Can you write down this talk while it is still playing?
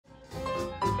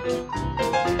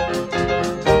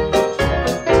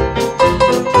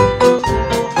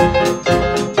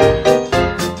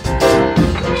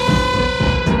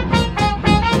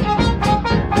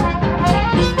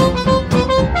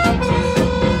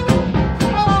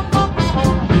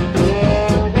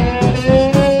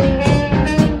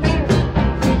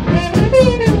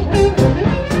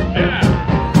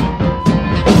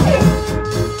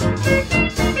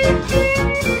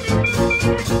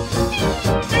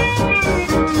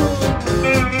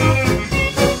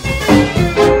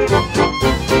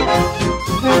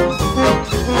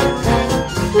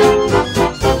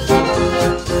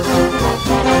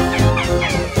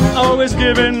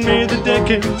Giving me the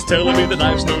dickens, telling me that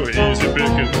life's no easy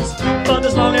pickings. But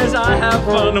as long as I have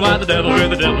fun, why the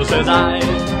devil says I.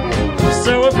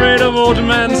 So afraid of old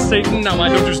man Satan, now why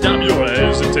don't you stop your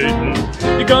hesitating?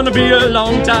 You're gonna be a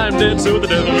long time dead, so the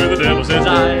devil says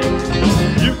I.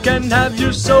 You can have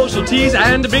your social tease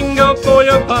and bingo for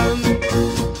your fun,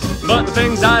 but the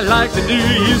things I like to do,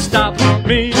 you stop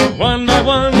me one by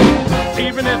one,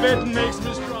 even if it makes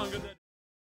me stronger than...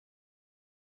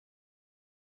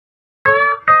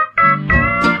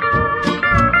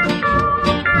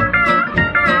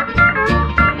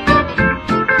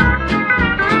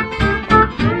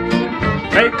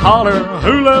 They call her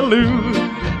hula-loo,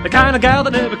 the kind of gal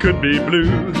that never could be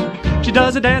blue. She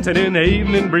does a dancing in the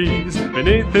evening breeze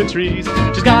beneath the trees.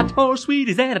 She's got more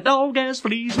sweeties than a dog has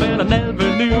fleas. Well, I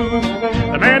never knew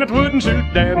the man that wouldn't shoot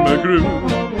Dan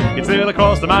McGrew he'd sail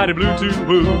across the mighty blue to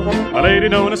woo a lady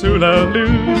known as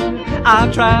hula-loo.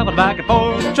 I've traveled back and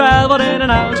forth, traveled in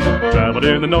and out, traveled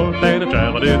in the north and I've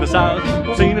traveled in the south.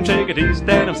 I've seen him shake it east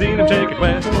and I've seen him shake it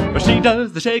west, but she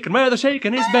does the shaking where the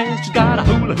shaking is best. She's got a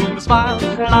hula-hula smile,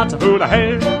 lots of hula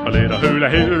hair, a little hula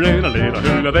here and a little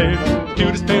hula there.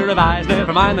 Cutest pair of eyes,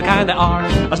 never mind the kind they are.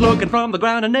 I was looking from the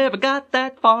ground and never got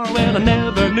that far. Well, I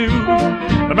never knew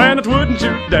the man that wouldn't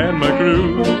shoot Dan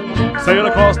McGrew sail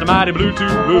across the mighty blue to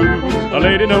woo a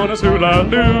lady known as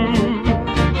hula-loo.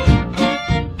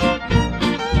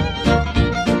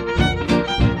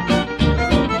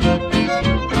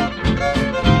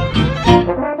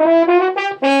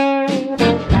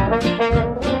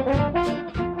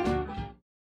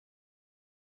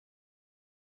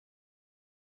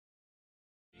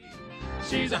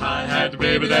 She's a hi-hat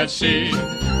baby, that's she.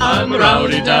 I'm a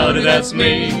rowdy-dowdy, that's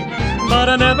me. But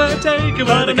I never take her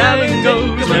where the gabbing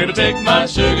goes, where to take my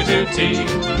sugar to tea.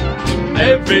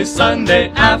 Every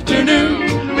Sunday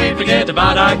afternoon, we forget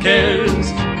about our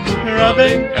cares,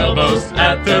 rubbing elbows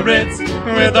at the Ritz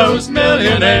with those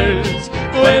millionaires.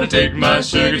 When I take my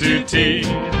sugar to tea,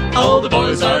 all the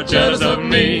boys are jealous of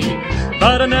me.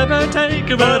 But I never take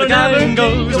her where the gabbing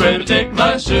goes, when I take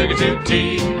my sugar to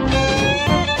tea.